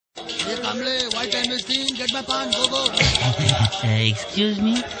Kamble, why time wasting? Get my pan, go. Excuse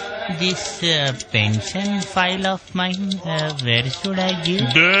me, this pension file of mine, where should I give?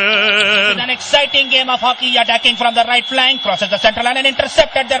 It's an exciting game of hockey, attacking from the right flank, crosses the central line and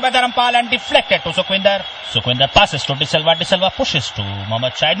intercepted there by Dharampal and deflected to Sukhwinder. Sukhwinder passes to De Silva. De Silva pushes to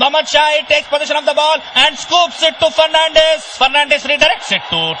Mohammad Shahid. Mohammad Shahid takes possession of the ball and scoops it to Fernandes. Fernandes redirects it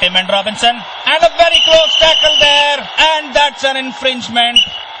to Tim and Robinson. And a very close tackle there. And that's an infringement.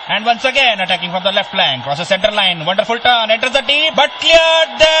 And once again attacking from the left flank, crosses center line, wonderful turn, enters the deep, but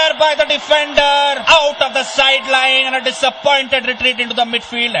cleared there by the defender, out of the sideline, and a disappointed retreat into the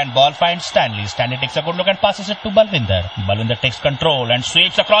midfield, and ball finds Stanley. Stanley takes a good look and passes it to Balwinder. Balwinder takes control and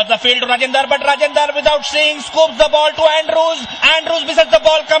sweeps across the field to Rajendar, but Rajendar without seeing scoops the ball to Andrews. Andrews misses the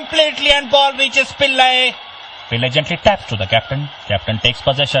ball completely and ball reaches Pillai. Pillai gently taps to the captain. Captain takes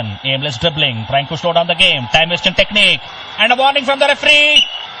possession, aimless dribbling, trying to slow down the game, time-wasting technique, and a warning from the referee.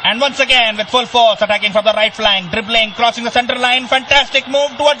 And once again, with full force, attacking from the right flank, dribbling, crossing the center line, fantastic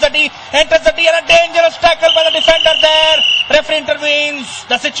move towards the D, enters the D, and a dangerous tackle by the defender there. Referee intervenes.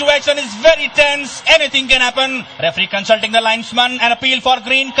 The situation is very tense. Anything can happen. Referee consulting the linesman, an appeal for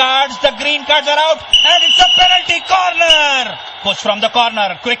green cards. The green cards are out, and it's a penalty corner. Push from the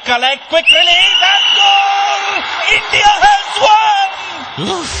corner, quick collect, quick release, and goal! India has won!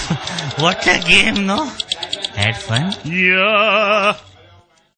 Oof, what a game, no? Had fun? Yeah.